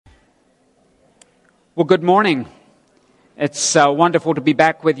Well, good morning. It's wonderful to be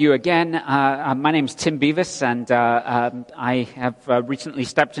back with you again. My name's Tim Beavis, and I have recently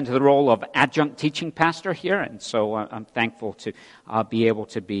stepped into the role of adjunct teaching pastor here, and so I'm thankful to be able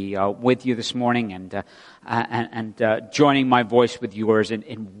to be with you this morning and joining my voice with yours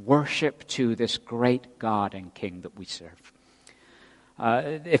in worship to this great God and King that we serve.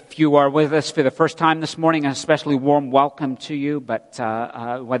 If you are with us for the first time this morning, an especially warm welcome to you. But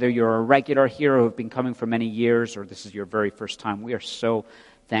whether you're a regular here or have been coming for many years, or this is your very first time, we are so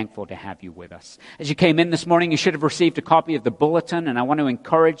thankful to have you with us. As you came in this morning, you should have received a copy of the bulletin, and I want to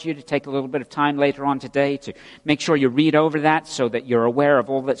encourage you to take a little bit of time later on today to make sure you read over that so that you're aware of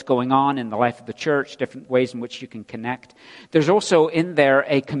all that's going on in the life of the church, different ways in which you can connect. There's also in there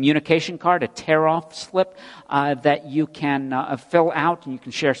a communication card, a tear-off slip that you can fill out, and you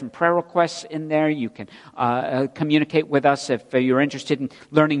can share some prayer requests in there. You can communicate with us if you're interested in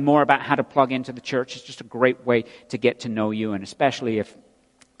learning more about how to plug into the church. It's just a great way to get to know you, and especially if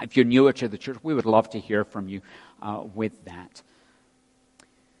you're newer to the church, we would love to hear from you with that.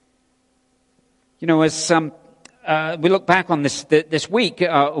 You know, as we look back on this week,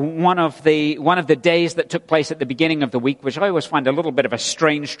 one of the days that took place at the beginning of the week, which I always find a little bit of a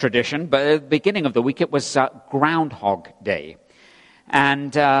strange tradition, but at the beginning of the week it was Groundhog Day.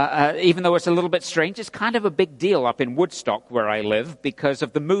 And even though it's a little bit strange, it's kind of a big deal up in Woodstock where I live because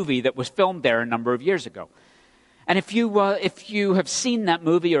of the movie that was filmed there a number of years ago. And if you have seen that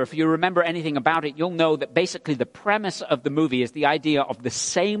movie, or if you remember anything about it, you'll know that basically the premise of the movie is the idea of the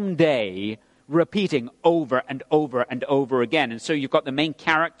same day repeating over and over and over again. And so you've got the main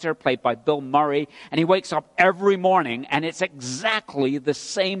character played by Bill Murray, and he wakes up every morning, and it's exactly the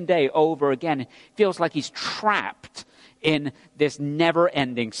same day over again. It feels like he's trapped in this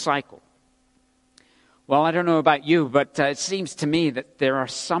never-ending cycle. Well, I don't know about you, but it seems to me that there are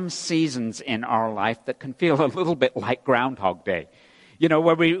some seasons in our life that can feel a little bit like Groundhog Day. You know,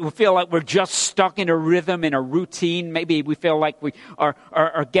 where we feel like we're just stuck in a rhythm, in a routine. Maybe we feel like we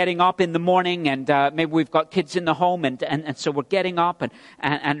are getting up in the morning, and maybe we've got kids in the home, and so we're getting up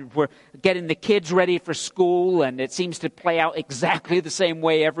and we're getting the kids ready for school, and it seems to play out exactly the same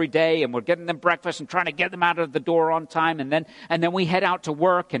way every day, and we're getting them breakfast and trying to get them out of the door on time, and then we head out to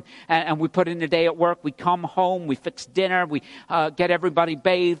work, and we put in a day at work, we come home, we fix dinner, we get everybody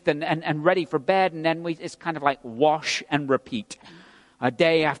bathed and ready for bed, and then it's kind of like wash and repeat.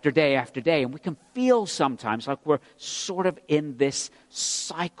 Day after day after day. And we can feel sometimes like we're sort of in this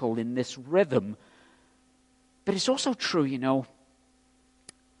cycle, in this rhythm. But it's also true, you know,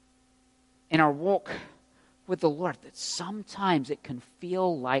 in our walk with the Lord, that sometimes it can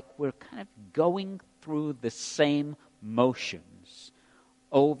feel like we're kind of going through the same motions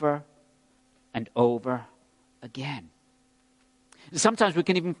over and over again. And sometimes we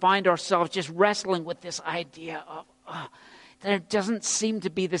can even find ourselves just wrestling with this idea of, there doesn't seem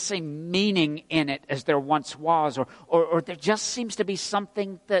to be the same meaning in it as there once was, or there just seems to be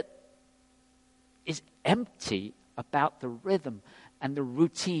something that is empty about the rhythm and the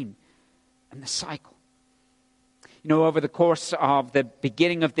routine and the cycle. You know, over the course of the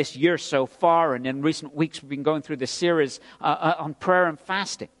beginning of this year so far, and in recent weeks, we've been going through this series on prayer and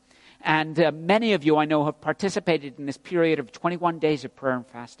fasting. And many of you, I know, have participated in this period of 21 days of prayer and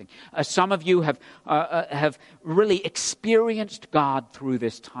fasting. Some of you have really experienced God through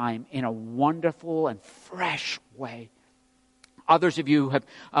this time in a wonderful and fresh way. Others of you have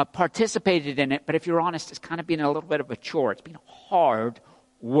participated in it, but if you're honest, it's kind of been a little bit of a chore. It's been hard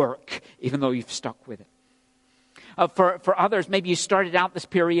work, even though you've stuck with it. For others, maybe you started out this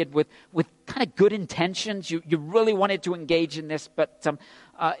period with kind of good intentions. You really wanted to engage in this, but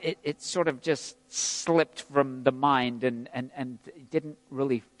it sort of just slipped from the mind and didn't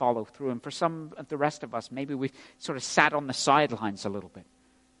really follow through. And for some of the rest of us, maybe we sort of sat on the sidelines a little bit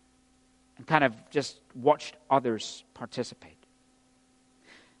and kind of just watched others participate.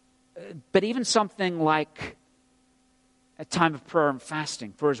 But even something like a time of prayer and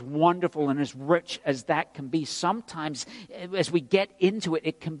fasting, for as wonderful and as rich as that can be, sometimes as we get into it,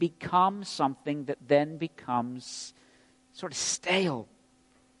 it can become something that then becomes sort of stale,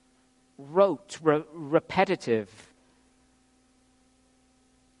 rote, repetitive.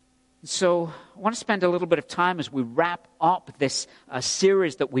 So I want to spend a little bit of time as we wrap up this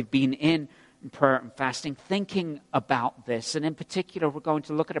series that we've been in prayer and fasting, thinking about this. And in particular, we're going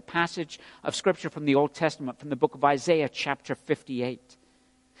to look at a passage of Scripture from the Old Testament, from the book of Isaiah, chapter 58.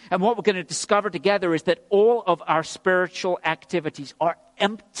 And what we're going to discover together is that all of our spiritual activities are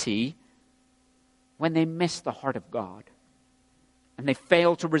empty when they miss the heart of God. And they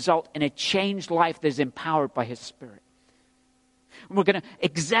fail to result in a changed life that is empowered by His Spirit. We're going to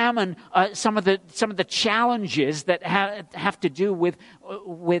examine some of the challenges that have to do with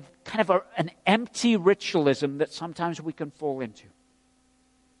kind of an empty ritualism that sometimes we can fall into.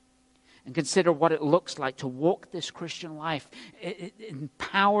 And consider what it looks like to walk this Christian life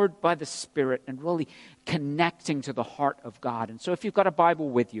empowered by the Spirit and really connecting to the heart of God. And so if you've got a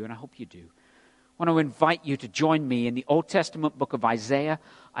Bible with you, and I hope you do, I want to invite you to join me in the Old Testament book of Isaiah,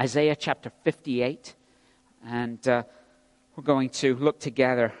 Isaiah chapter 58. And we're going to look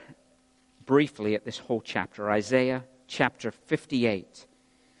together briefly at this whole chapter, Isaiah chapter 58.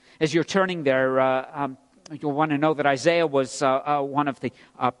 As you're turning there, you'll want to know that Isaiah was one of the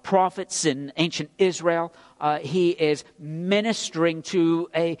prophets in ancient Israel. He is ministering to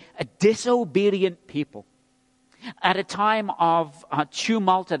a disobedient people at a time of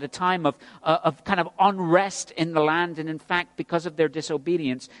tumult, at a time of kind of unrest in the land. And in fact, because of their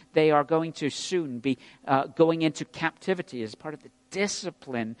disobedience, they are going to soon be going into captivity as part of the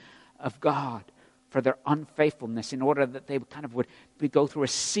discipline of God for their unfaithfulness, in order that they kind of would go through a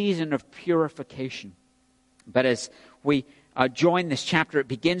season of purification. But as we join this chapter, it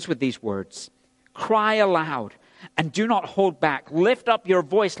begins with these words: "Cry aloud and do not hold back. Lift up your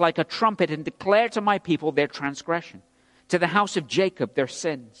voice like a trumpet and declare to my people their transgression, to the house of Jacob their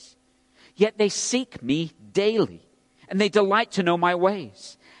sins. Yet they seek me daily, and they delight to know my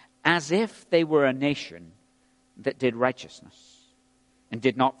ways, as if they were a nation that did righteousness and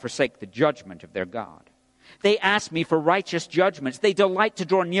did not forsake the judgment of their God. They ask me for righteous judgments. They delight to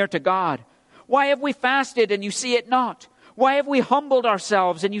draw near to God. Why have we fasted and you see it not? Why have we humbled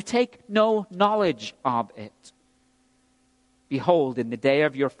ourselves and you take no knowledge of it? Behold, in the day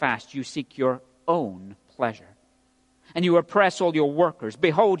of your fast you seek your own pleasure, and you oppress all your workers.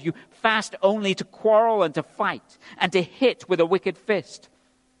 Behold, you fast only to quarrel and to fight, and to hit with a wicked fist.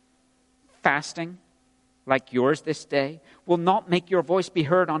 Fasting, like yours this day, will not make your voice be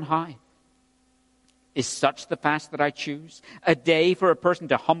heard on high. Is such the fast that I choose? A day for a person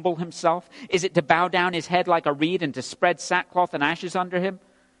to humble himself? Is it to bow down his head like a reed and to spread sackcloth and ashes under him?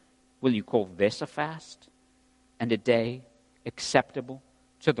 Will you call this a fast and a day acceptable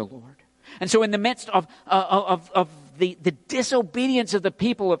to the Lord?" And so in the midst of the disobedience of the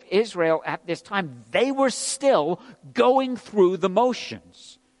people of Israel at this time, they were still going through the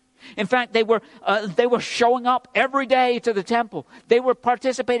motions. In fact, they were showing up every day to the temple. They were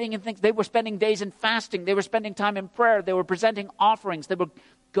participating in things. They were spending days in fasting. They were spending time in prayer. They were presenting offerings. They were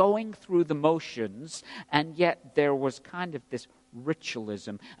going through the motions, and yet there was kind of this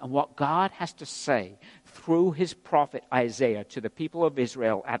ritualism. And what God has to say through his prophet Isaiah to the people of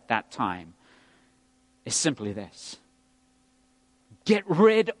Israel at that time is simply this: get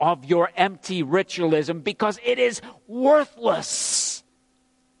rid of your empty ritualism, because it is worthless.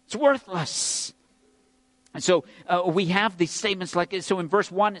 It's worthless. And so we have these statements like this. So in verse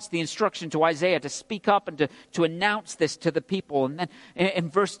 1, it's the instruction to Isaiah to speak up and to announce this to the people. And then in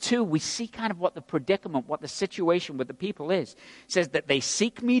verse 2, we see kind of what the predicament, what the situation with the people is. It says that they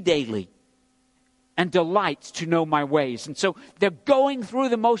seek me daily and delight to know my ways. And so they're going through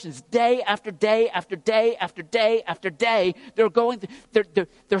the motions day after day after day after day after day. They're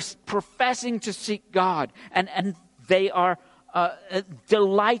professing to seek God, and they are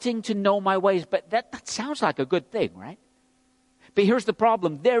delighting to know my ways. But that sounds like a good thing, right? But here's the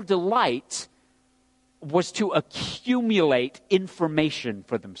problem. Their delight was to accumulate information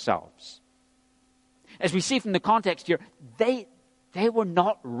for themselves. As we see from the context here, they were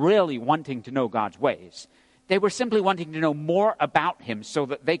not really wanting to know God's ways. They were simply wanting to know more about him so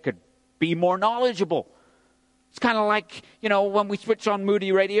that they could be more knowledgeable. It's kind of like, when we switch on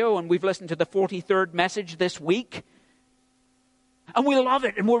Moody Radio and we've listened to the 43rd message this week, and we love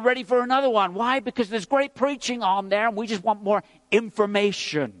it, and we're ready for another one. Why? Because there's great preaching on there, and we just want more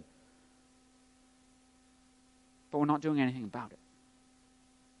information. But we're not doing anything about it.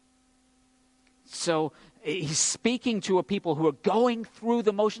 So he's speaking to a people who are going through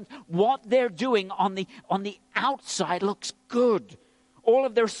the motions. What they're doing on the outside looks good. All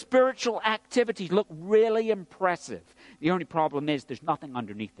of their spiritual activities look really impressive. The only problem is there's nothing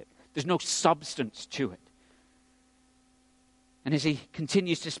underneath it. There's no substance to it. And as he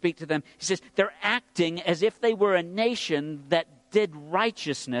continues to speak to them, he says, they're acting as if they were a nation that did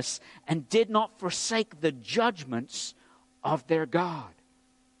righteousness and did not forsake the judgments of their God.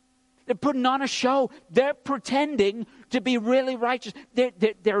 They're putting on a show. They're pretending to be really righteous.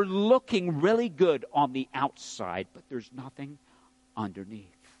 They're looking really good on the outside, but there's nothing underneath.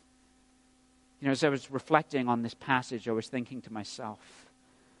 As I was reflecting on this passage, I was thinking to myself,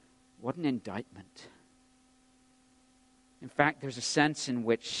 what an indictment. In fact, there's a sense in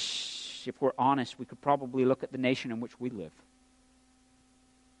which, if we're honest, we could probably look at the nation in which we live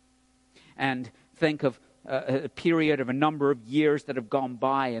and think of a period of a number of years that have gone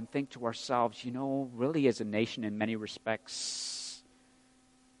by and think to ourselves, really as a nation in many respects,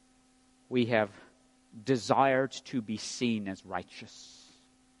 we have desired to be seen as righteous.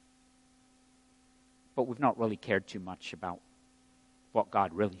 But we've not really cared too much about what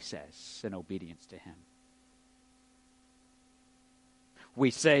God really says in obedience to Him.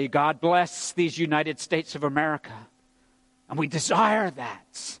 We say, God bless these United States of America, and we desire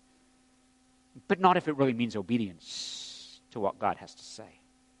that. But not if it really means obedience to what God has to say.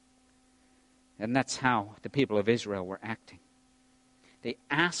 And that's how the people of Israel were acting. They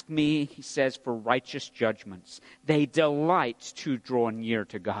ask me, he says, for righteous judgments. They delight to draw near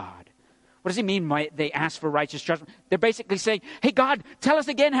to God. What does he mean by they ask for righteous judgment? They're basically saying, hey, God, tell us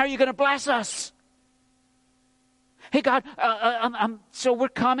again how you're going to bless us. Hey, God, so we're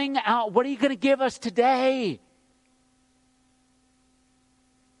coming out. What are you going to give us today?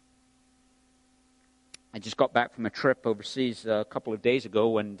 I just got back from a trip overseas a couple of days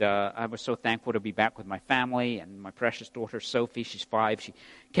ago, and I was so thankful to be back with my family and my precious daughter, Sophie. She's 5. She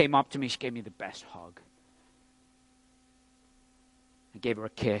came up to me. She gave me the best hug. I gave her a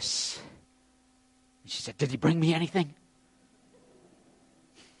kiss. She said, did he bring me anything?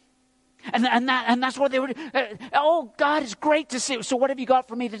 And that's what they were doing. Oh, God, it's great to see. So what have you got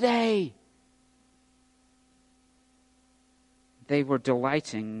for me today? They were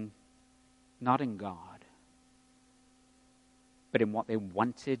delighting not in God, but in what they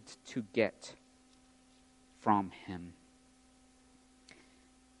wanted to get from Him.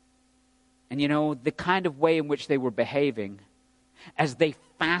 And the kind of way in which they were behaving as they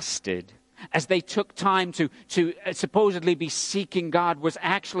fasted, as they took time to supposedly be seeking God, was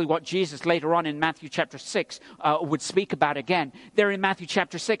actually what Jesus later on in Matthew chapter 6 would speak about again. There in Matthew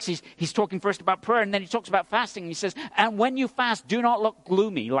chapter 6, he's talking first about prayer, and then he talks about fasting. He says, and when you fast, do not look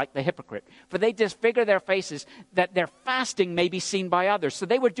gloomy like the hypocrite, for they disfigure their faces that their fasting may be seen by others. So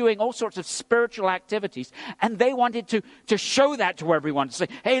they were doing all sorts of spiritual activities, and they wanted to show that to everyone, to say,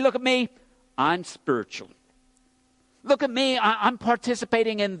 hey, look at me, I'm spiritual. Look at me, I'm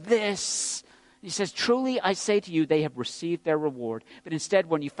participating in this. He says, truly I say to you, they have received their reward. But instead,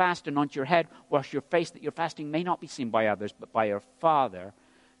 when you fast, anoint your head, wash your face, that your fasting may not be seen by others, but by your Father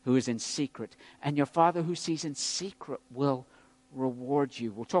who is in secret. And your Father who sees in secret will reward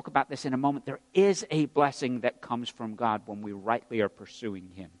you. We'll talk about this in a moment. There is a blessing that comes from God when we rightly are pursuing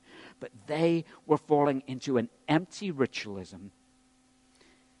Him. But they were falling into an empty ritualism.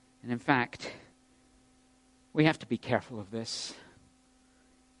 And in fact, we have to be careful of this.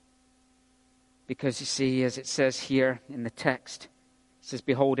 Because you see, as it says here in the text, it says,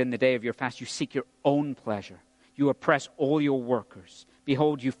 behold, in the day of your fast, you seek your own pleasure. You oppress all your workers.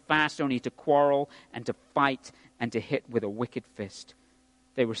 Behold, you fast only to quarrel and to fight and to hit with a wicked fist.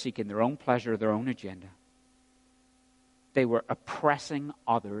 They were seeking their own pleasure, their own agenda. They were oppressing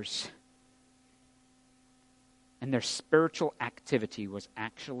others. And their spiritual activity was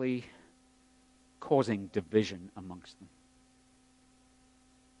actually causing division amongst them.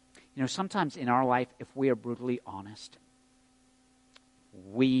 Sometimes in our life, if we are brutally honest,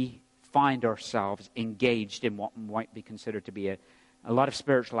 we find ourselves engaged in what might be considered to be a lot of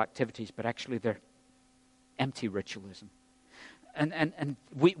spiritual activities, but actually they're empty ritualism. And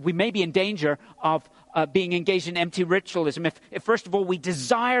we may be in danger of being engaged in empty ritualism if first of all, we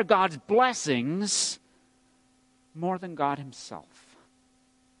desire God's blessings more than God Himself.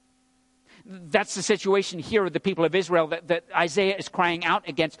 That's the situation here with the people of Israel that Isaiah is crying out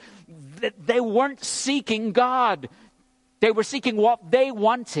against. They weren't seeking God. They were seeking what they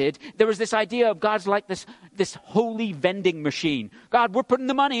wanted. There was this idea of God's like this holy vending machine. God, we're putting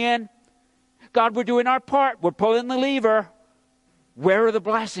the money in. God, we're doing our part. We're pulling the lever. Where are the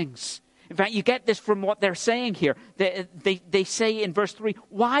blessings? In fact, you get this from what they're saying here. They say in verse 3,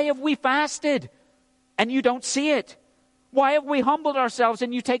 why have we fasted and you don't see it? Why have we humbled ourselves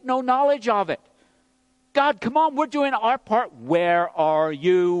and you take no knowledge of it? God, come on, we're doing our part. Where are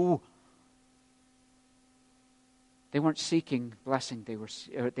you? They weren't seeking blessing. They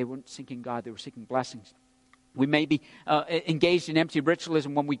weren't seeking God. They were seeking blessings. We may be engaged in empty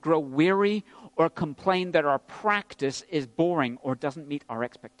ritualism when we grow weary or complain that our practice is boring or doesn't meet our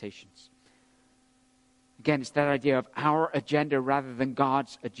expectations. Again, it's that idea of our agenda rather than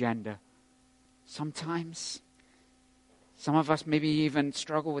God's agenda. Sometimes some of us maybe even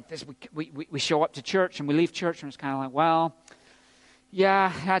struggle with this. We show up to church and we leave church and it's kind of like, well,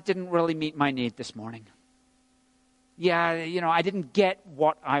 yeah, that didn't really meet my need this morning. Yeah, I didn't get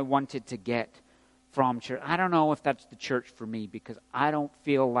what I wanted to get from church. I don't know if that's the church for me because I don't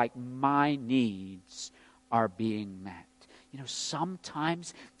feel like my needs are being met. You know,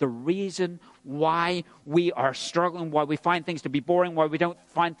 sometimes the reason why we are struggling, why we find things to be boring, why we don't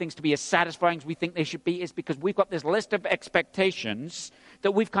find things to be as satisfying as we think they should be, is because we've got this list of expectations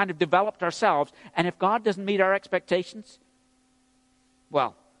that we've kind of developed ourselves. And if God doesn't meet our expectations,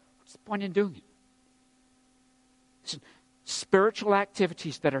 well, what's the point in doing it? Listen, spiritual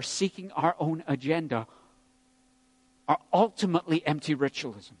activities that are seeking our own agenda are ultimately empty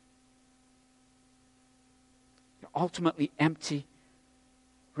ritualism. They're ultimately empty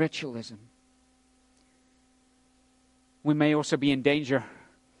ritualism. We may also be in danger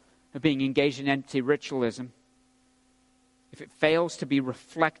of being engaged in empty ritualism if it fails to be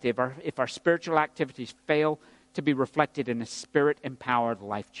reflective, or if our spiritual activities fail to be reflected in a Spirit-empowered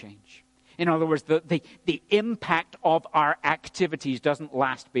life change. In other words, the impact of our activities doesn't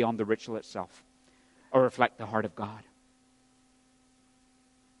last beyond the ritual itself or reflect the heart of God.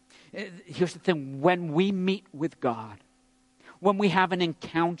 Here's the thing. When we meet with God, when we have an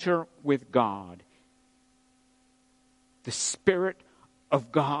encounter with God, the Spirit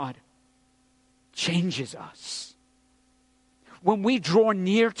of God changes us. When we draw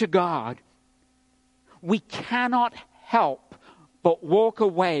near to God, we cannot help but walk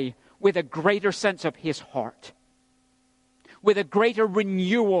away with a greater sense of His heart, with a greater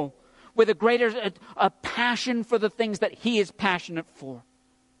renewal, with a greater a passion for the things that He is passionate for.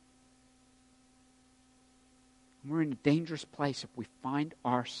 We're in a dangerous place if we find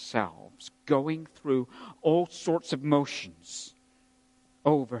ourselves going through all sorts of motions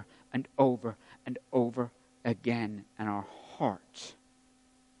over and over and over again, and our heart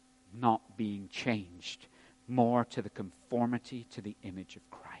not being changed more to the conformity to the image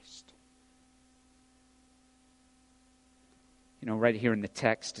of Christ. You know, right here in the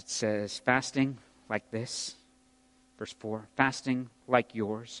text it says, fasting like this, verse 4, fasting like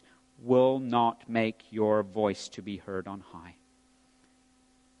yours will not make your voice to be heard on high.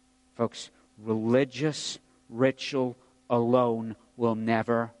 Folks, religious ritual alone will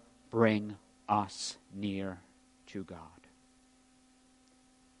never bring us near to God.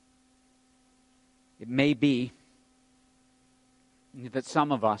 It may be that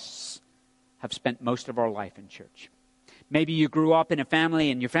some of us have spent most of our life in church. Maybe you grew up in a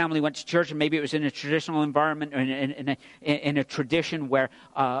family and your family went to church, and maybe it was in a traditional environment or in a tradition where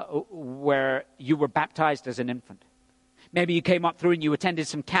you were baptized as an infant. Maybe you came up through and you attended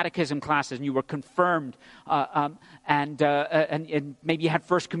some catechism classes and you were confirmed, and maybe you had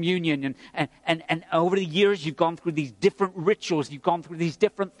First Communion. And over the years you've gone through these different rituals. You've gone through these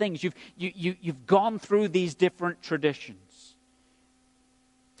different things. You've gone through these different traditions.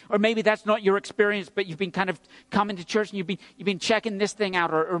 Or maybe that's not your experience, but you've been kind of coming to church and you've been checking this thing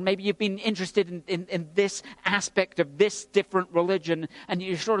out, or maybe you've been interested in this aspect of this different religion, and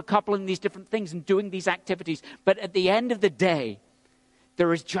you're sort of coupling these different things and doing these activities. But at the end of the day,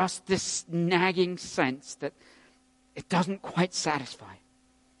 there is just this nagging sense that it doesn't quite satisfy,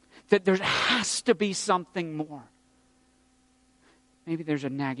 that there has to be something more. Maybe there's a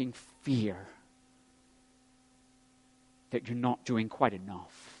nagging fear that you're not doing quite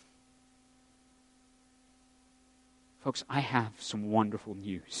enough. Folks, I have some wonderful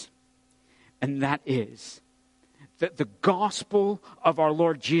news. And that is that the gospel of our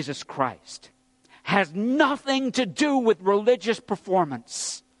Lord Jesus Christ has nothing to do with religious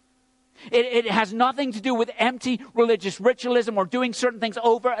performance. It has nothing to do with empty religious ritualism or doing certain things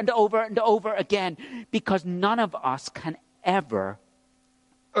over and over and over again, because none of us can ever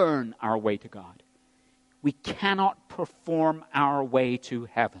earn our way to God. We cannot perform our way to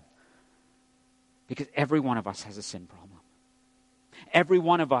heaven, because every one of us has a sin problem. Every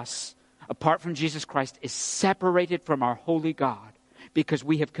one of us, apart from Jesus Christ, is separated from our holy God because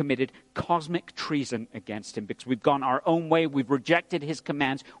we have committed cosmic treason against Him, because we've gone our own way, we've rejected His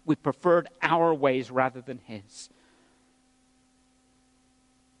commands, we've preferred our ways rather than His.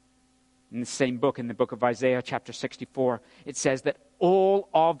 In the same book, in the book of Isaiah, chapter 64, it says that all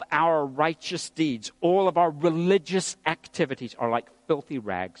of our righteous deeds, all of our religious activities are like filthy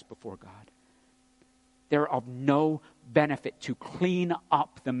rags before God. They're of no benefit to clean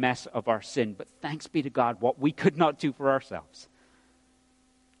up the mess of our sin. But thanks be to God, what we could not do for ourselves,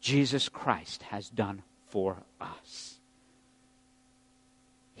 Jesus Christ has done for us.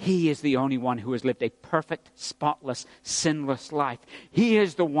 He is the only one who has lived a perfect, spotless, sinless life. He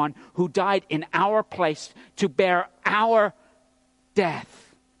is the one who died in our place to bear our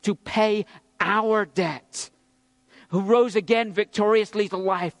death, to pay our debt, who rose again victoriously to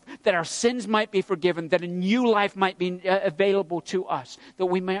life, that our sins might be forgiven, that a new life might be available to us, that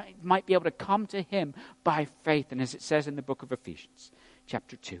we might be able to come to Him by faith. And as it says in the book of Ephesians,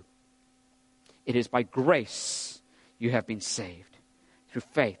 chapter 2, it is by grace you have been saved through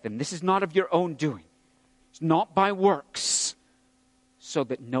faith. And this is not of your own doing. It's not by works, so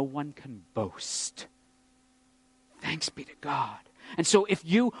that no one can boast. Thanks be to God. And so if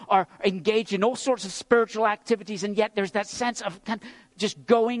you are engaged in all sorts of spiritual activities, and yet there's that sense of just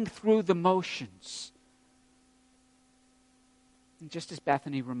going through the motions. And just as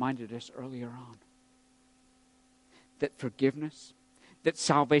Bethany reminded us earlier on, that forgiveness, that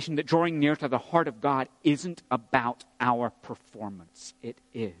salvation, that drawing near to the heart of God isn't about our performance. It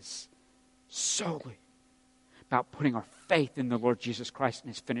is solely about putting our faith in the Lord Jesus Christ and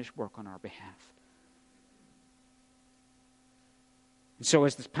His finished work on our behalf. And so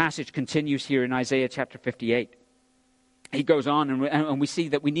as this passage continues here in Isaiah chapter 58, he goes on and we see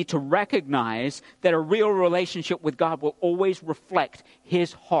that we need to recognize that a real relationship with God will always reflect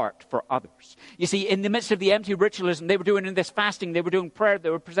His heart for others. You see, in the midst of the empty ritualism, they were doing in this fasting, they were doing prayer, they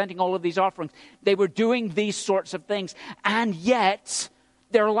were presenting all of these offerings. They were doing these sorts of things. And yet,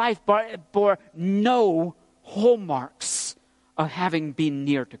 their life bore no hallmarks of having been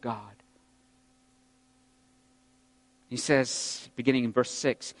near to God. He says, beginning in verse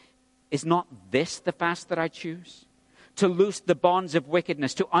 6, "Is not this the fast that I choose? To loose the bonds of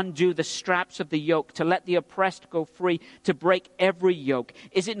wickedness, to undo the straps of the yoke, to let the oppressed go free, to break every yoke.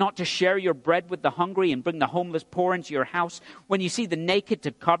 Is it not to share your bread with the hungry and bring the homeless poor into your house? When you see the naked,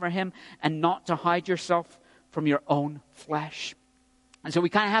 to cover him and not to hide yourself from your own flesh?" And so we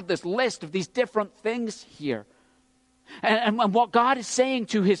kind of have this list of these different things here. And what God is saying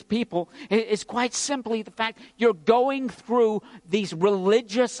to His people is quite simply the fact you're going through these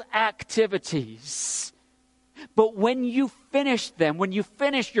religious activities. But when you finish them, when you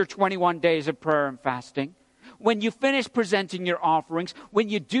finish your 21 days of prayer and fasting, when you finish presenting your offerings, when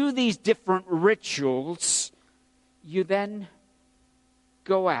you do these different rituals, you then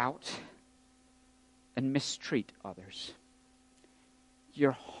go out and mistreat others.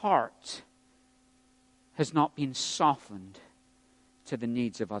 Your heart has not been softened to the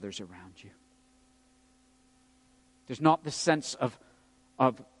needs of others around you. There's not this sense of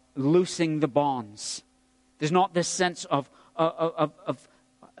loosing the bonds. There's not this sense of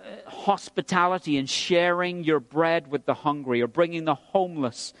hospitality and sharing your bread with the hungry or bringing the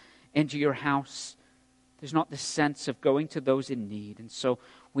homeless into your house. There's not this sense of going to those in need. And so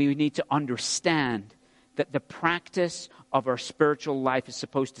we need to understand that the practice of our spiritual life is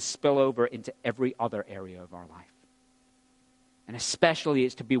supposed to spill over into every other area of our life. And especially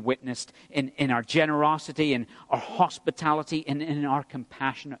it's to be witnessed in our generosity and our hospitality and in our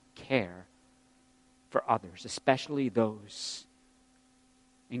compassionate care for others, especially those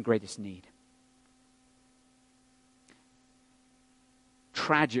in greatest need.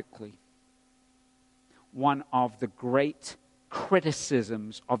 Tragically, one of the great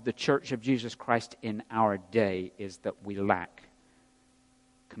criticisms of the Church of Jesus Christ in our day is that we lack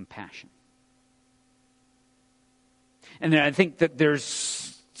compassion. And I think that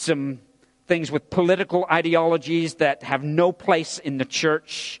there's some things with political ideologies that have no place in the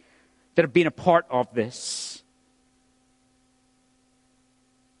church that have been a part of this.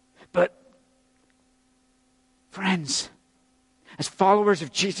 But, friends, as followers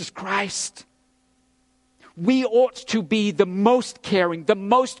of Jesus Christ, we ought to be the most caring, the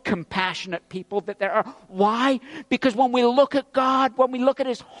most compassionate people that there are. Why? Because when we look at God, when we look at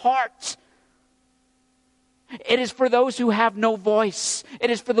His heart, it is for those who have no voice. It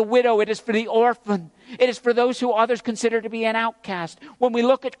is for the widow. It is for the orphan. It is for those who others consider to be an outcast. When we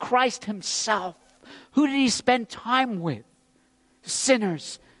look at Christ Himself, who did He spend time with?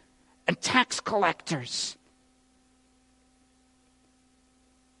 Sinners and tax collectors.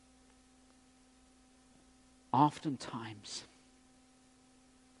 Oftentimes,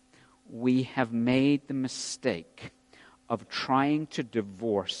 we have made the mistake of trying to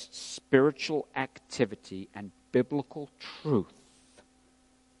divorce spiritual activity and biblical truth,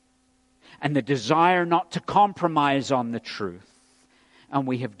 and the desire not to compromise on the truth, and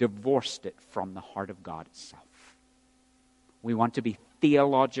we have divorced it from the heart of God itself. We want to be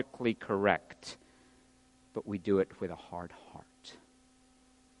theologically correct, but we do it with a hard heart.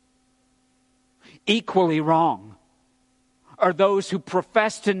 Equally wrong are those who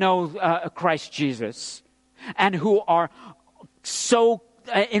profess to know Christ Jesus and who are so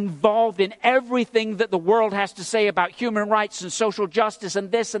involved in everything that the world has to say about human rights and social justice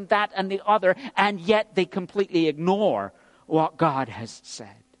and this and that and the other, and yet they completely ignore what God has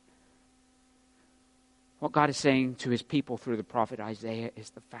said. What God is saying to His people through the prophet Isaiah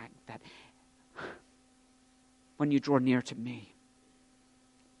is the fact that when you draw near to me,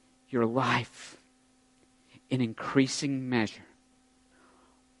 your life in increasing measure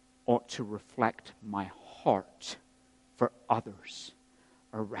ought to reflect my heart for others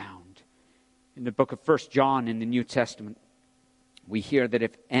around. In the book of 1 John in the New Testament, we hear that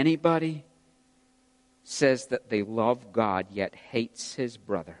if anybody says that they love God yet hates his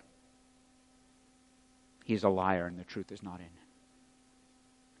brother, he's a liar and the truth is not in him.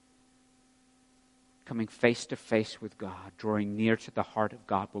 Coming face to face with God, drawing near to the heart of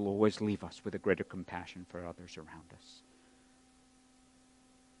God, will always leave us with a greater compassion for others around us.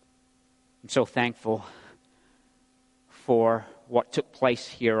 I'm so thankful for what took place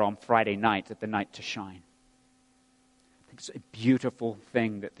here on Friday night at the Night to Shine. I think it's a beautiful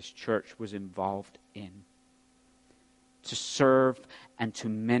thing that this church was involved in. To serve and to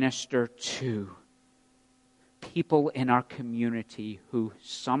minister to people in our community who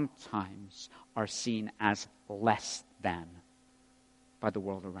sometimes are seen as less than by the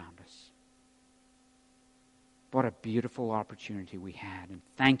world around us. What a beautiful opportunity we had. And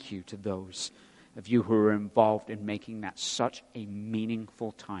thank you to those of you who were involved in making that such a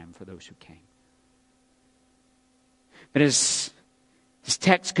meaningful time for those who came. But as this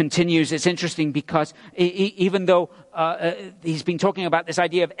text continues, it's interesting because even though he's been talking about this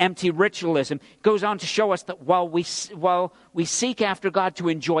idea of empty ritualism, it goes on to show us that while we seek after God to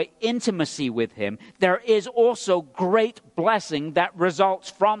enjoy intimacy with Him, there is also great blessing that results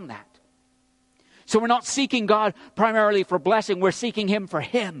from that. So we're not seeking God primarily for blessing, we're seeking Him for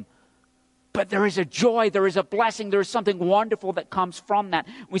Him. But there is a joy, there is a blessing, there is something wonderful that comes from that.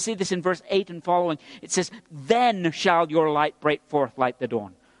 We see this in verse 8 and following. It says, "Then shall your light break forth like the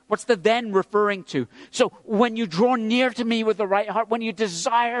dawn." What's the then referring to? So when you draw near to me with the right heart, when you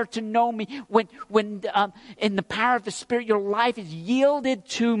desire to know me, when in the power of the Spirit your life is yielded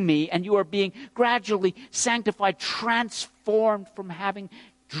to me and you are being gradually sanctified, transformed from having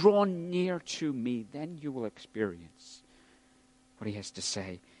drawn near to me, then you will experience what he has to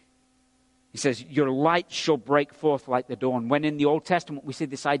say. He says, your light shall break forth like the dawn. When in the Old Testament we see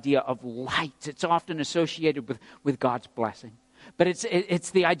this idea of light, it's often associated with God's blessing. But it's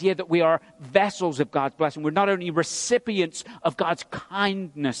the idea that we are vessels of God's blessing. We're not only recipients of God's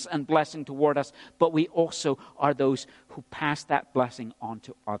kindness and blessing toward us, but we also are those who pass that blessing on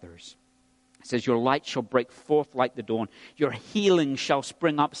to others. It says, your light shall break forth like the dawn. Your healing shall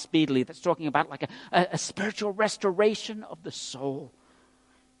spring up speedily. That's talking about like a spiritual restoration of the soul.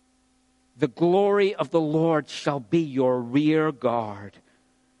 The glory of the Lord shall be your rear guard.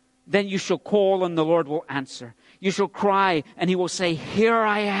 Then you shall call and the Lord will answer. You shall cry and he will say, here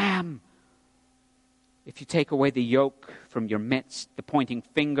I am. If you take away the yoke from your midst, the pointing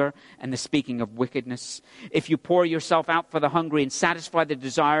finger and the speaking of wickedness, if you pour yourself out for the hungry and satisfy the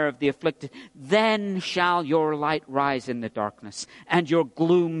desire of the afflicted, then shall your light rise in the darkness and your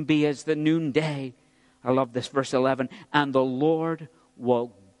gloom be as the noonday. I love this, verse 11. And the Lord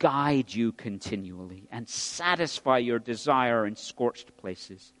will guide you continually and satisfy your desire in scorched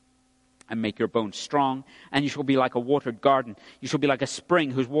places and make your bones strong, and you shall be like a watered garden. You shall be like a spring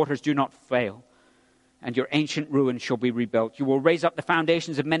whose waters do not fail, and your ancient ruins shall be rebuilt. You will raise up the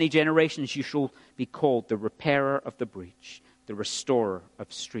foundations of many generations. You shall be called the repairer of the breach, the restorer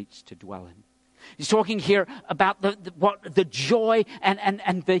of streets to dwell in. He's talking here about the joy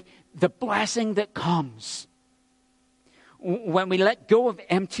and the blessing that comes when we let go of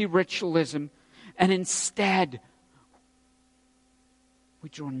empty ritualism and instead we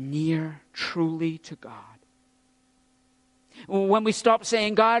draw near truly to God. When we stop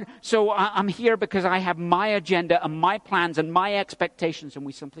saying, God, so I'm here because I have my agenda and my plans and my expectations, and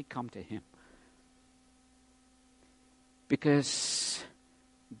we simply come to Him. Because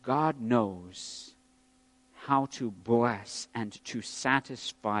God knows how to bless and to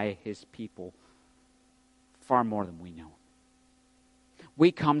satisfy His people far more than we know.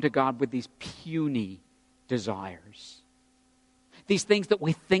 We come to God with these puny desires. These things that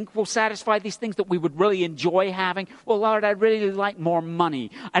we think will satisfy, these things that we would really enjoy having. Well, Lord, I'd really like more money.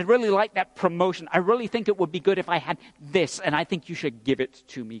 I'd really like that promotion. I really think it would be good if I had this, and I think you should give it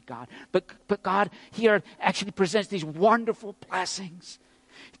to me, God. But God here actually presents these wonderful blessings.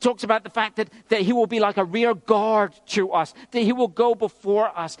 He talks about the fact that He will be like a rear guard to us, that He will go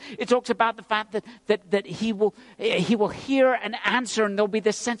before us. It talks about the fact that He will hear and answer, and there'll be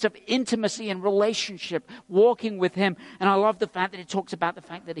this sense of intimacy and relationship, walking with Him. And I love the fact that it talks about the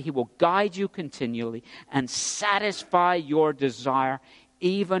fact that He will guide you continually and satisfy your desire,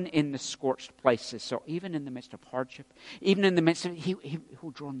 even in the scorched places. So even in the midst of hardship, even in the midst of He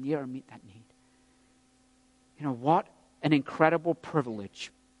will draw near and meet that need. You know, what an incredible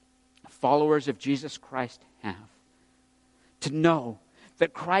privilege followers of Jesus Christ have to know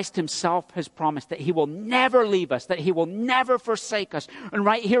that Christ himself has promised that he will never leave us, that he will never forsake us. And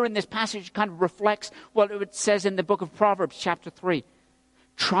right here in this passage it kind of reflects what it says in the book of Proverbs chapter 3.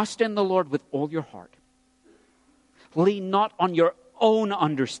 Trust in the Lord with all your heart. Lean not on your own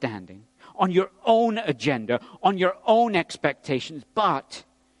understanding, on your own agenda, on your own expectations, but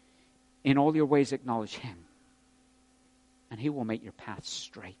in all your ways acknowledge him, and he will make your path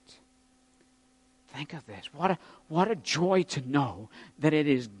straight. Think of this. What a joy to know that it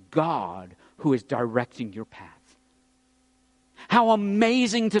is God who is directing your path. How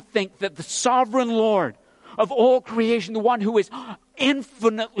amazing to think that the sovereign Lord of all creation, the one who is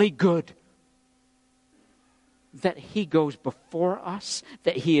infinitely good, that he goes before us,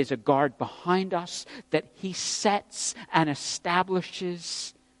 that he is a guard behind us, that he sets and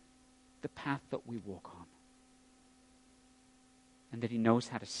establishes the path that we walk on, and that he knows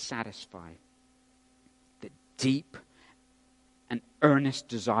how to satisfy the deep and earnest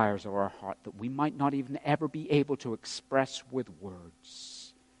desires of our heart that we might not even ever be able to express with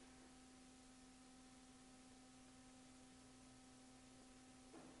words.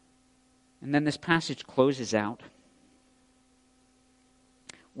 And then this passage closes out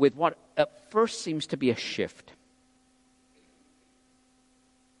with what at first seems to be a shift.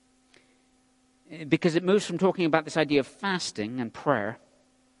 Because it moves from talking about this idea of fasting and prayer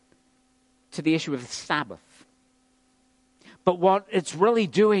to the issue of the Sabbath. But what it's really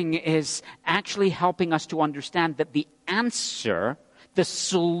doing is actually helping us to understand that the answer, the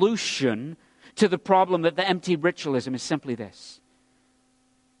solution to the problem of the empty ritualism is simply this: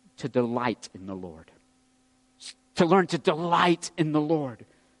 to delight in the Lord. To learn to delight in the Lord.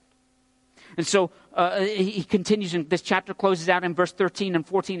 And so he continues, and this chapter closes out in verse 13 and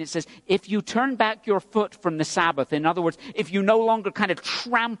 14. It says, if you turn back your foot from the Sabbath, in other words, if you no longer kind of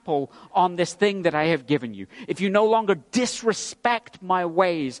trample on this thing that I have given you, if you no longer disrespect my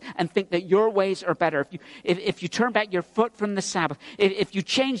ways and think that your ways are better, if you turn back your foot from the Sabbath, if you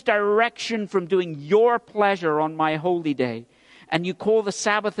change direction from doing your pleasure on my holy day, and you call the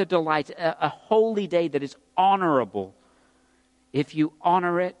Sabbath a delight, a holy day that is honorable, if you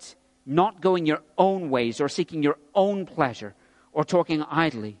honor it, not going your own ways or seeking your own pleasure or talking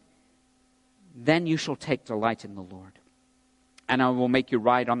idly, then you shall take delight in the Lord. And I will make you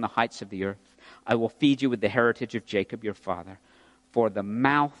ride on the heights of the earth. I will feed you with the heritage of Jacob your father, for the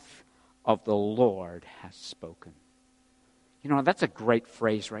mouth of the Lord has spoken. You know, that's a great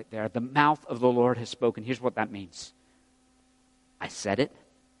phrase right there. The mouth of the Lord has spoken. Here's what that means. I said it,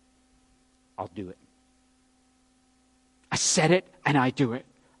 I'll do it. I said it and I do it.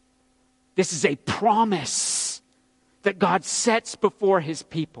 This is a promise that God sets before his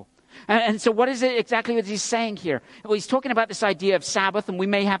people. And so what is it exactly that he's saying here? Well, he's talking about this idea of Sabbath, and we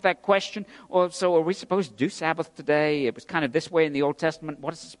may have that question. Well, so are we supposed to do Sabbath today? It was kind of this way in the Old Testament.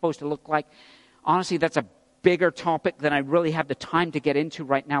 What is it supposed to look like? Honestly, that's a bigger topic than I really have the time to get into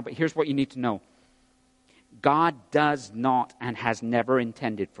right now, but here's what you need to know. God does not and has never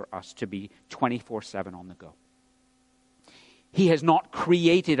intended for us to be 24/7 on the go. He has not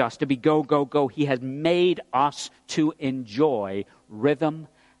created us to be go, go, go. He has made us to enjoy rhythm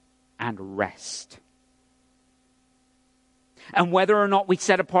and rest. And whether or not we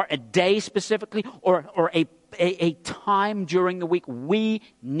set apart a day specifically or a time during the week, we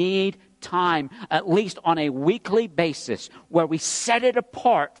need time, at least on a weekly basis, where we set it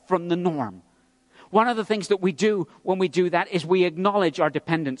apart from the norm. One of the things that we do when we do that is we acknowledge our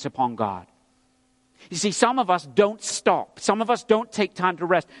dependence upon God. You see, some of us don't stop. Some of us don't take time to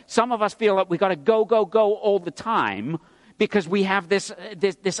rest. Some of us feel like we've got to go, go, go all the time because we have this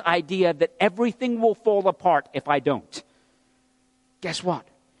idea that everything will fall apart if I don't. Guess what?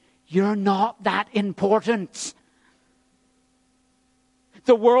 You're not that important.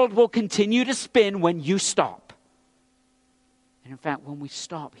 The world will continue to spin when you stop. And in fact, when we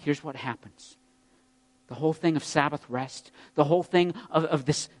stop, here's what happens. The whole thing of Sabbath rest, the whole thing of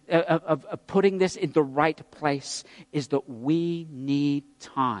putting this in the right place is that we need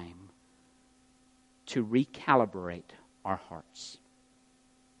time to recalibrate our hearts.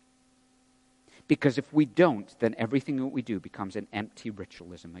 Because if we don't, then everything that we do becomes an empty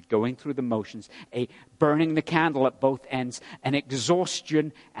ritualism, a going through the motions, a burning the candle at both ends, an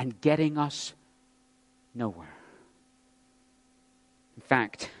exhaustion, and getting us nowhere. In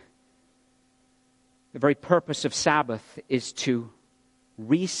fact, the very purpose of Sabbath is to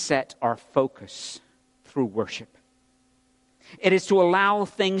reset our focus through worship. It is to allow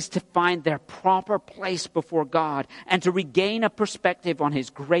things to find their proper place before God and to regain a perspective on his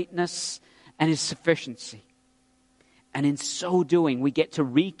greatness and his sufficiency. And in so doing, we get to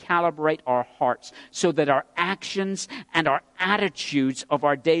recalibrate our hearts so that our actions and our attitudes of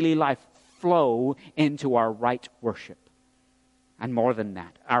our daily life flow into our right worship. And more than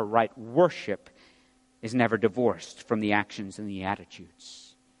that, our right worship is never divorced from the actions and the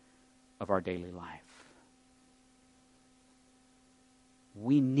attitudes of our daily life.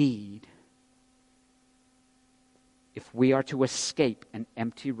 We need, if we are to escape an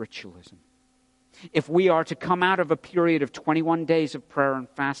empty ritualism, if we are to come out of a period of 21 days of prayer and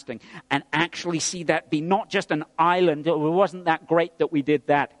fasting and actually see that be not just an island, it wasn't that great that we did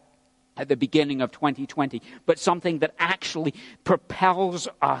that at the beginning of 2020, but something that actually propels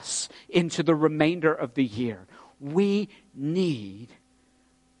us into the remainder of the year. We need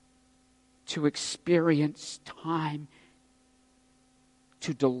to experience time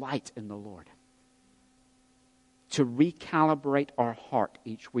to delight in the Lord, to recalibrate our heart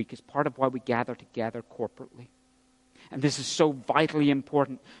each week is part of why we gather together corporately. And this is so vitally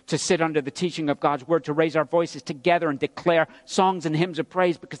important, to sit under the teaching of God's word, to raise our voices together and declare songs and hymns of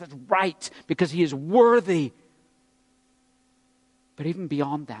praise, because that's right, because he is worthy. But even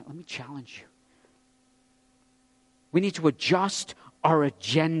beyond that, let me challenge you. We need to adjust our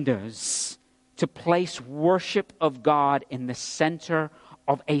agendas to place worship of God in the center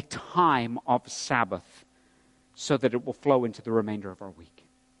of a time of Sabbath, so that it will flow into the remainder of our week.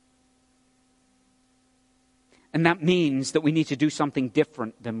 And that means that we need to do something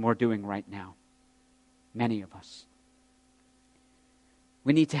different than we're doing right now. Many of us.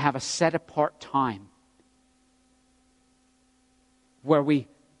 We need to have a set-apart time where we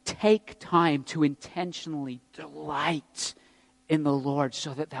take time to intentionally delight in the Lord,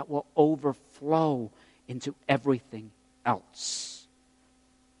 so that that will overflow into everything else.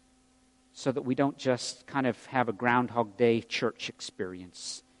 So that we don't just kind of have a Groundhog Day church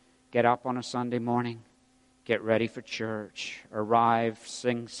experience. Get up on a Sunday morning, get ready for church, arrive,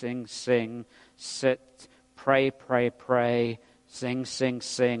 sing, sing, sing, sit, pray, pray, pray, sing, sing,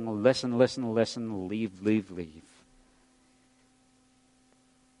 sing, listen, listen, listen, leave, leave, leave.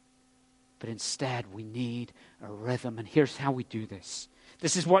 But instead, we need a rhythm. And here's how we do this.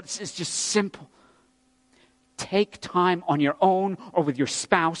 This is what is just simple. Take time on your own or with your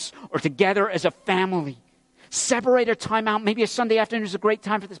spouse or together as a family. Separate a time out. Maybe a Sunday afternoon is a great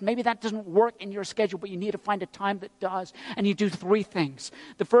time for this. Maybe that doesn't work in your schedule, but you need to find a time that does. And you do three things.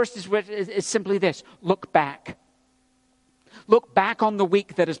 The first is simply this. Look back. Look back on the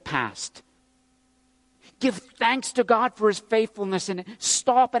week that has passed. Give thanks to God for his faithfulness in it.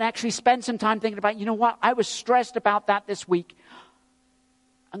 Stop and actually spend some time thinking about, you know what, I was stressed about that this week.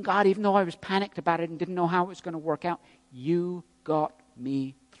 And God, even though I was panicked about it and didn't know how it was going to work out, you got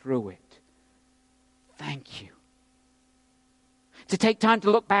me through it. Thank you. To take time to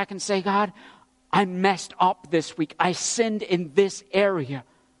look back and say, God, I messed up this week. I sinned in this area.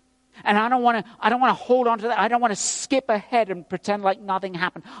 And I don't want to hold on to that. I don't want to skip ahead and pretend like nothing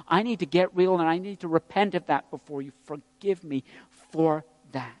happened. I need to get real, and I need to repent of that before you. Forgive me for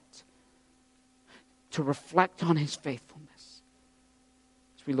that. To reflect on his faithfulness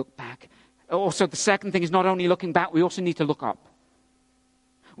as we look back. Also, the second thing is not only looking back, we also need to look up.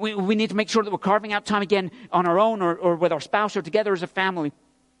 We need to make sure that we're carving out time again on our own or with our spouse or together as a family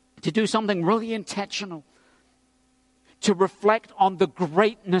to do something really intentional. To reflect on the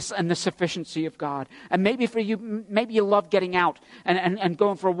greatness and the sufficiency of God. And maybe for you, maybe you love getting out and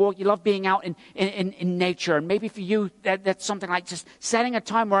going for a walk. You love being out in nature. And maybe for you, that's something like just setting a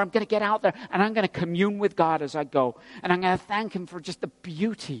time where I'm going to get out there and I'm going to commune with God as I go. And I'm going to thank him for just the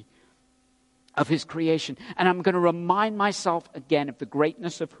beauty of his creation. And I'm going to remind myself again of the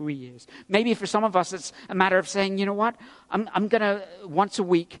greatness of who he is. Maybe for some of us, it's a matter of saying, you know what? I'm going to, once a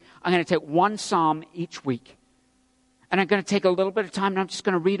week, I'm going to take one psalm each week. And I'm going to take a little bit of time and I'm just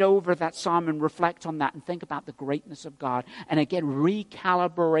going to read over that psalm and reflect on that and think about the greatness of God. And again,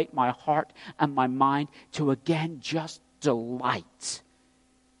 recalibrate my heart and my mind to again just delight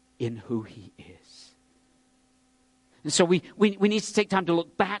in who he is. And so we need to take time to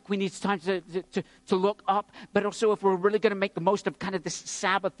look back. We need time to look up. But also, if we're really going to make the most of kind of this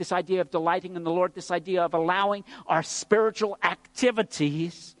Sabbath, this idea of delighting in the Lord, this idea of allowing our spiritual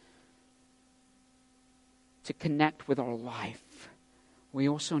activities to connect with our life, we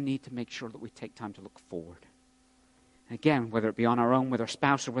also need to make sure that we take time to look forward. And again, whether it be on our own, with our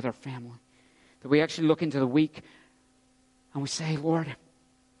spouse, or with our family, that we actually look into the week and we say, Lord,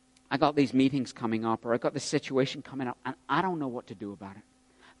 I got these meetings coming up, or I got this situation coming up, and I don't know what to do about it.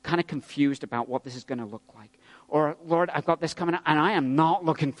 I'm kind of confused about what this is going to look like. Or, Lord, I've got this coming up, and I am not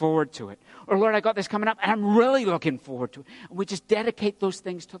looking forward to it. Or, Lord, I got this coming up, and I'm really looking forward to it. And we just dedicate those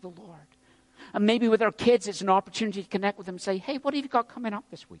things to the Lord. And maybe with our kids, it's an opportunity to connect with them and say, hey, what have you got coming up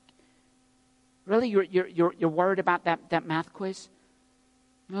this week? Really, you're worried about that math quiz?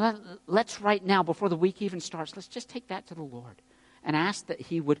 Let's right now, before the week even starts, let's just take that to the Lord and ask that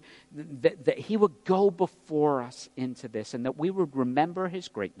He would go before us into this, and that we would remember His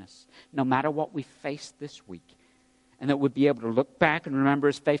greatness no matter what we face this week, and that we'd be able to look back and remember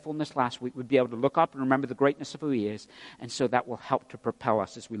His faithfulness last week. We'd be able to look up and remember the greatness of who He is, and so that will help to propel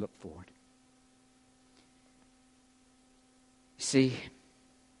us as we look forward. See,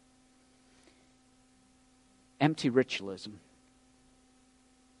 empty ritualism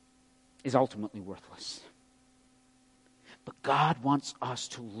is ultimately worthless. But God wants us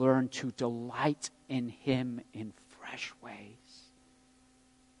to learn to delight in Him in fresh ways.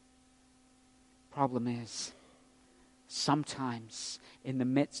 Problem is, sometimes in the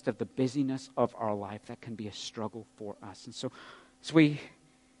midst of the busyness of our life, that can be a struggle for us. And so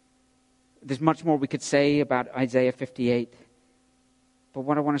there's much more we could say about Isaiah 58. But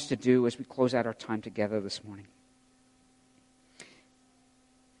what I want us to do as we close out our time together this morning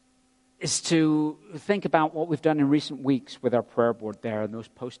is to think about what we've done in recent weeks with our prayer board there and those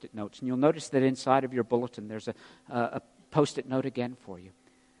Post-it notes. And you'll notice that inside of your bulletin there's a Post-it note again for you.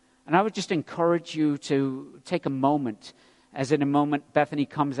 And I would just encourage you to take a moment, as in a moment Bethany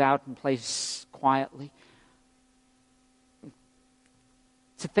comes out and plays quietly,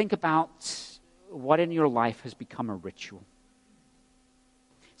 to think about what in your life has become a ritual.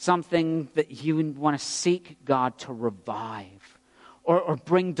 Something that you want to seek God to revive or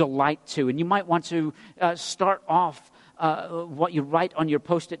bring delight to. And you might want to start off what you write on your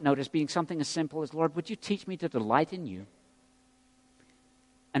Post-it note as being something as simple as, Lord, would you teach me to delight in you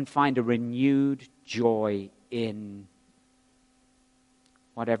and find a renewed joy in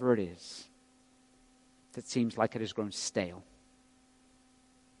whatever it is that seems like it has grown stale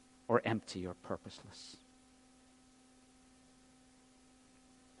or empty or purposeless.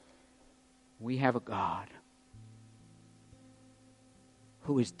 We have a God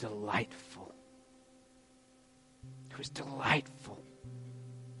who is delightful. Who is delightful.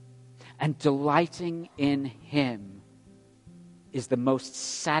 And delighting in Him is the most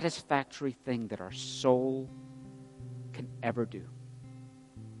satisfactory thing that our soul can ever do.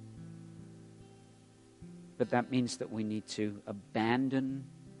 But that means that we need to abandon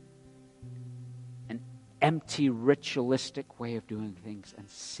an empty, ritualistic way of doing things and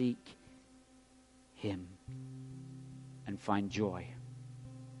seek Him and find joy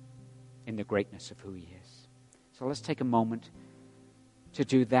in the greatness of who He is. So let's take a moment to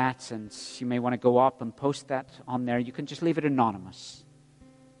do that, and you may want to go up and post that on there. You can just leave it anonymous.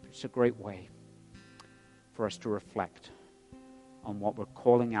 It's a great way for us to reflect on what we're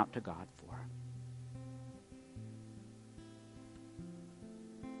calling out to God for.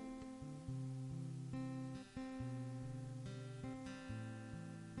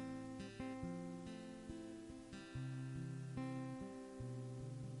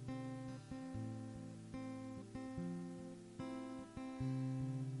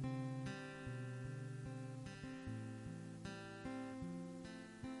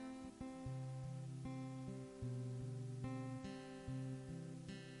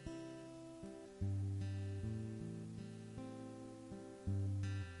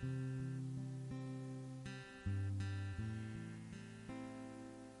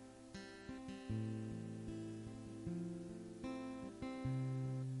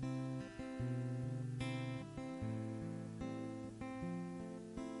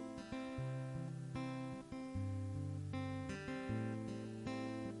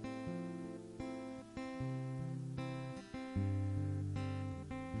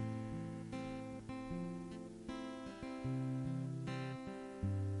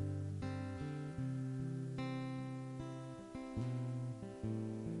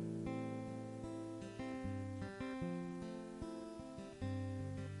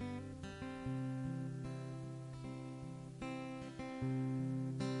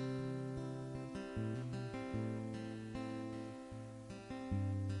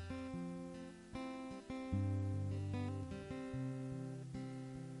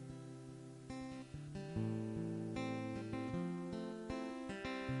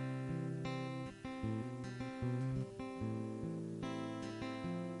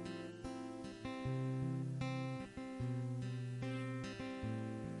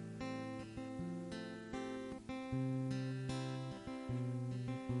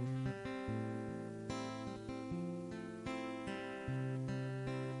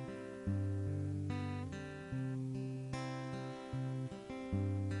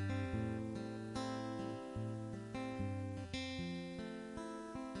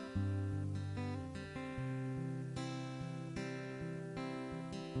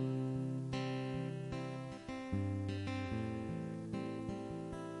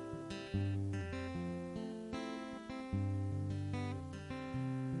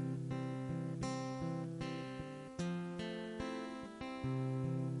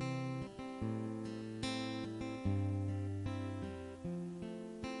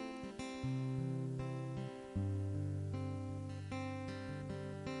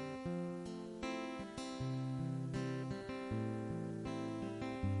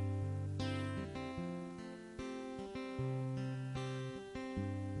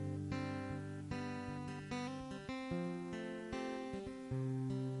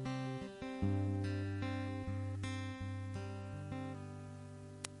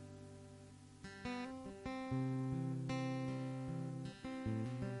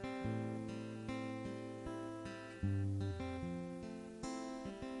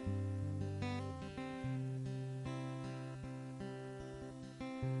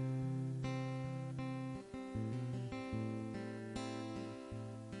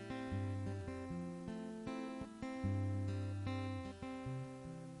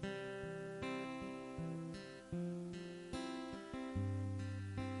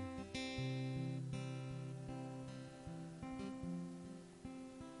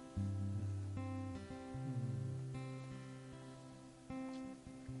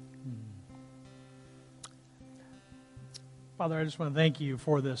 Father, I just want to thank you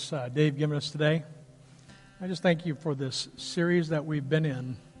for this day you've given us today. I just thank you for this series that we've been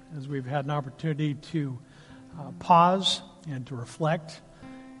in as we've had an opportunity to pause and to reflect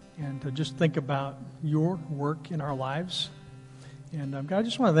and to just think about your work in our lives. And God, I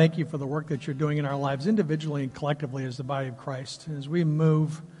just want to thank you for the work that you're doing in our lives individually and collectively as the body of Christ. And as we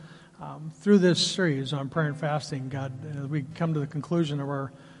move through this series on prayer and fasting, God, as we come to the conclusion of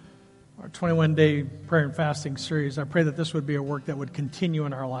our 21-day prayer and fasting series, I pray that this would be a work that would continue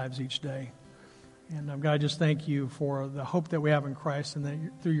in our lives each day. And God, I just thank you for the hope that we have in Christ, and that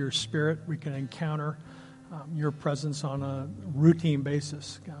through your Spirit we can encounter your presence on a routine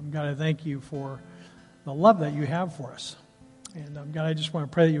basis. God, I thank you for the love that you have for us. And God, I just want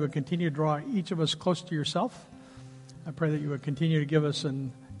to pray that you would continue to draw each of us close to yourself. I pray that you would continue to give us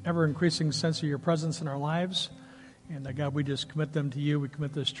an ever-increasing sense of your presence in our lives. And God, we just commit them to you. We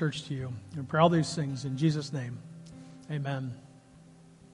commit this church to you. And pray all these things in Jesus' name. Amen.